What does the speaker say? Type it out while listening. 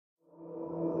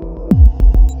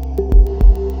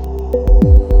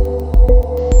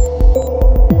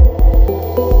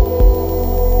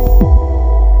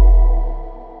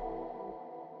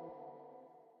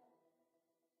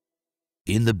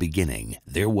In the beginning,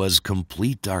 there was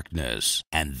complete darkness.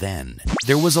 And then,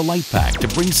 there was a light pack to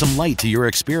bring some light to your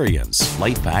experience.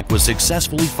 Light pack was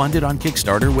successfully funded on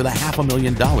Kickstarter with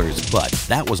 $500,000, but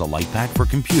that was a light pack for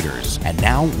computers. And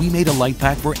now, we made a light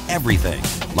pack for everything.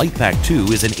 Light pack 2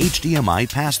 is an HDMI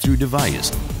pass-through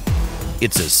device.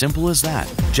 It's as simple as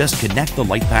that. Just connect the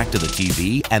light pack to the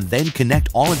TV and then connect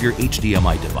all of your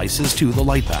HDMI devices to the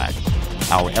light pack.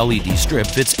 Our LED strip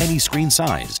fits any screen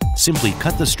size. Simply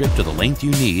cut the strip to the length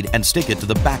you need and stick it to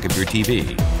the back of your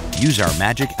TV. Use our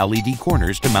magic LED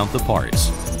corners to mount the parts.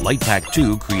 LightPack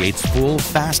 2 creates full,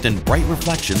 fast, and bright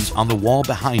reflections on the wall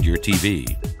behind your TV.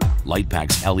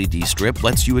 LightPack's LED strip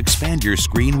lets you expand your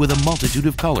screen with a multitude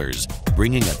of colors,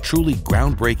 bringing a truly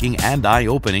groundbreaking and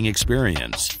eye-opening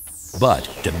experience. But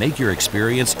to make your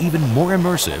experience even more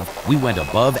immersive, we went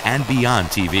above and beyond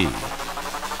TV.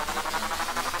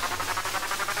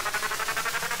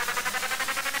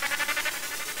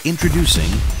 Introducing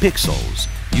Pixels.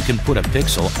 You can put a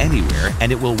pixel anywhere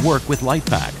and it will work with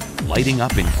LightPack, lighting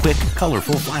up in quick,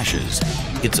 colorful flashes.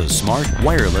 It's a smart,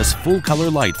 wireless, full-color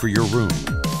light for your room.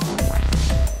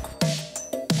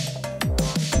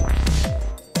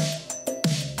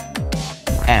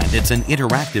 And it's an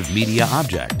interactive media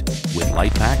object. With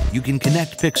LightPack, you can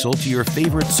connect Pixel to your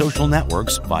favorite social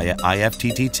networks via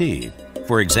IFTTT.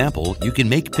 For example, you can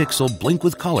make Pixel blink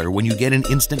with color when you get an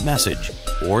instant message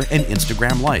or an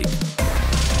Instagram like.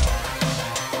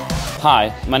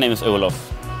 Hi, my name is Olof.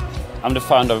 I'm the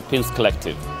founder of Pins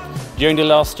Collective. During the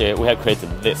last year, we have created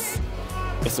this.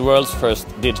 It's the world's first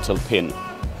digital pin.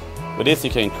 With this,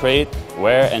 you can create,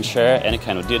 wear and share any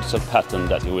kind of digital pattern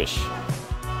that you wish.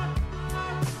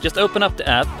 Just open up the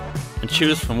app and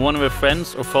choose from one of your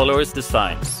friends or followers'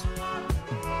 designs.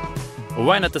 Or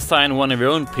why not design one of your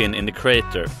own pin in the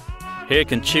creator? Here you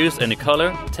can choose any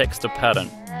color, text or pattern.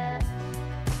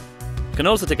 You can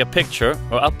also take a picture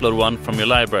or upload one from your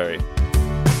library.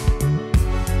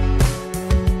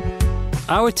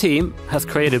 Our team has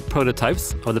created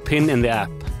prototypes of the pin in the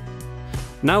app.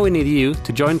 Now we need you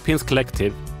to join Pins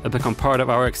Collective and become part of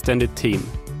our extended team.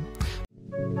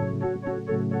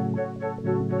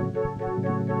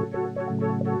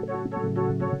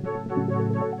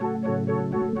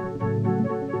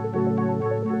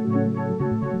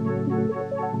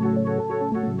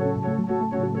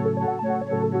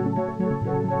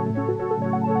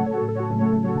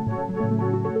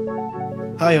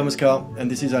 Hi, I'm Oscar, and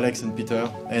this is Alex and Peter,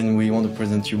 and we want to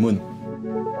present you Moon.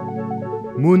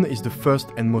 Moon is the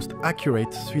first and most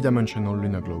accurate three-dimensional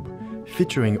lunar globe,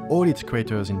 featuring all its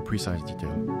craters in precise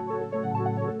detail.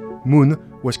 Moon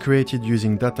was created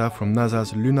using data from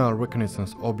NASA's Lunar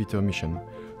Reconnaissance Orbiter mission,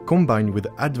 combined with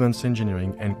advanced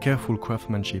engineering and careful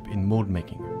craftsmanship in mold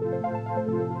making.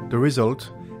 The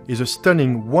result is a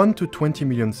stunning 1 to 20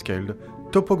 million scaled,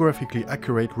 topographically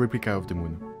accurate replica of the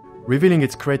Moon, revealing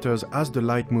its craters as the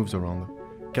light moves around,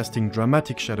 casting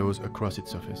dramatic shadows across its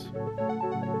surface.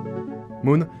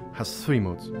 Moon has 3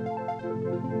 modes.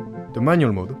 The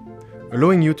manual mode,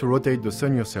 allowing you to rotate the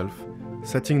Sun yourself,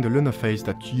 setting the lunar phase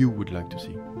that you would like to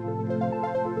see.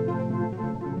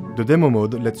 The demo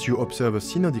mode lets you observe a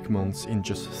synodic month in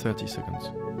just 30 seconds.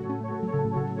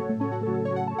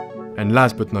 And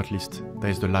last but not least, there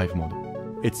is the live mode.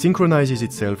 It synchronizes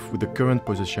itself with the current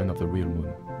position of the real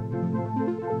Moon.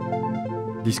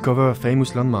 Discover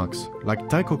famous landmarks like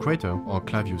Tycho Crater or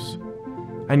Clavius,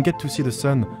 and get to see the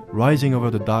Sun rising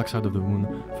over the dark side of the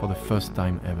Moon for the first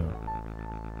time ever.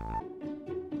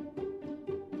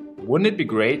 Wouldn't it be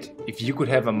great if you could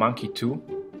have a monkey too?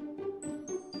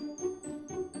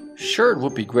 Sure, it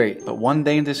would be great, but one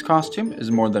day in this costume is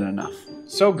more than enough.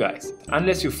 So guys,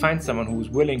 unless you find someone who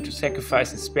is willing to sacrifice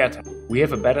his spare time, we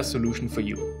have a better solution for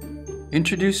you.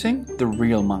 Introducing the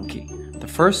Real Monkey, the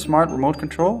first smart remote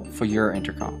control for your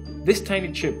intercom. This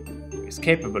tiny chip is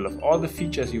capable of all the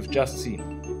features you've just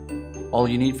seen. All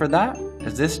you need for that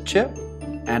is this chip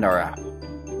and our app.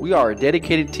 We are a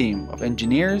dedicated team of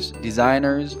engineers,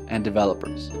 designers, and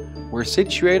developers. We're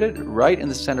situated right in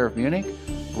the center of Munich,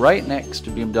 right next to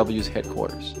BMW's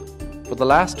headquarters. For the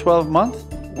last 12 months,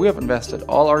 we have invested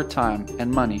all our time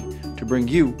and money to bring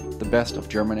you the best of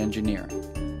German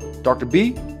engineering. Dr.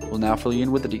 B will now fill you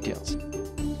in with the details.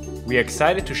 We are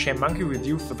excited to share Monkey with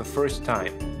you for the first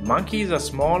time. Monkey is a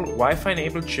small Wi-Fi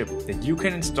enabled chip that you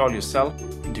can install yourself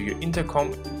into your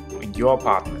intercom in your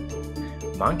apartment.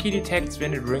 Monkey detects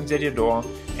when it rings at your door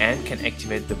and can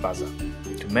activate the buzzer.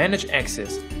 To manage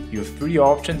access, you have 3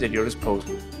 options at your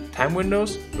disposal: time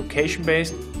windows,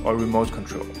 location-based, or remote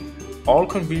control, all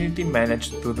conveniently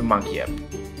managed through the Monkey app.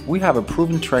 We have a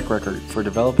proven track record for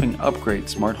developing upgrade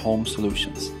smart home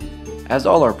solutions. As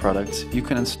all our products, you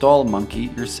can install Monkey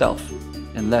yourself.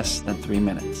 in less than 3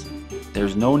 minutes.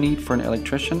 There's no need for an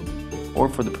electrician or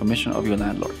for the permission of your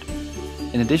landlord.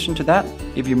 In addition to that,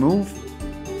 if you move,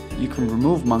 you can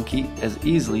remove Monkey as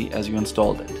easily as you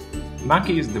installed it.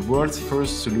 Monkey is the world's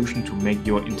first solution to make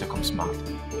your intercom smart.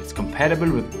 It's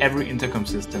compatible with every intercom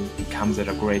system and comes at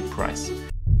a great price.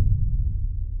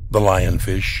 The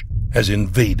lionfish has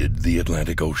invaded the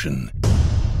Atlantic Ocean.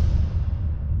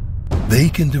 They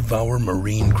can devour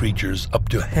marine creatures up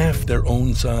to half their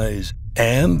own size,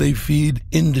 and they feed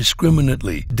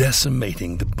indiscriminately,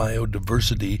 decimating the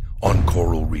biodiversity on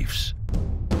coral reefs.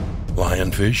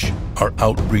 Lionfish are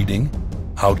outbreeding,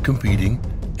 outcompeting,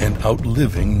 and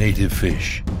outliving native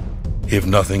fish. If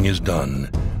nothing is done,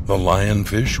 the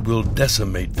lionfish will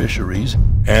decimate fisheries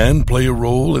and play a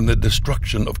role in the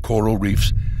destruction of coral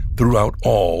reefs throughout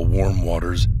all warm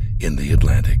waters in the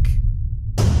Atlantic.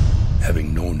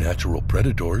 Having no natural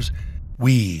predators,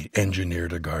 we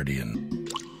engineered a Guardian.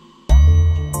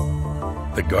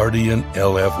 The Guardian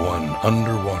LF-1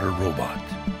 underwater robot.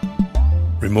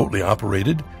 Remotely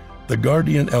operated, the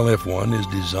Guardian LF-1 is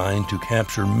designed to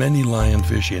capture many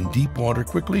lionfish in deep water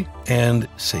quickly and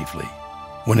safely.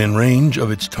 When in range of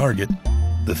its target,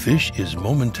 the fish is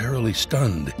momentarily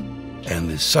stunned and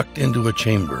is sucked into a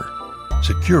chamber,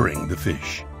 securing the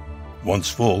fish. Once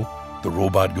full, the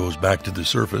robot goes back to the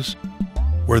surface,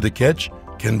 where the catch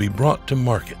can be brought to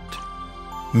market.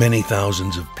 Many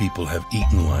thousands of people have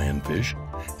eaten lionfish,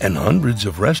 and hundreds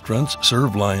of restaurants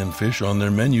serve lionfish on their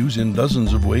menus in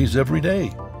dozens of ways every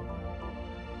day.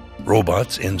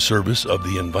 Robots in service of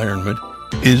the environment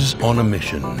is on a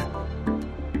mission.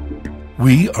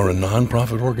 We are a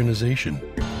non-profit organization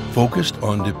focused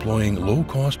on deploying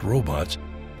low-cost robots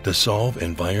to solve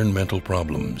environmental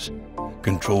problems.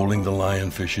 Controlling the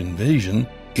lionfish invasion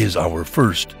is our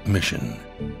first mission.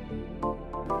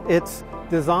 It's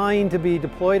designed to be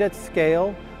deployed at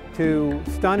scale to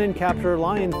stun and capture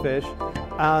lionfish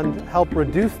and help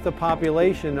reduce the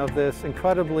population of this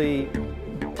incredibly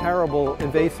terrible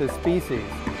invasive species.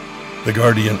 The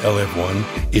Guardian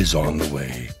LF-1 is on the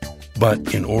way.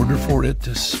 But in order for it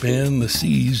to span the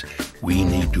seas, we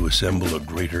need to assemble a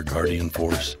greater Guardian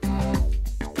force.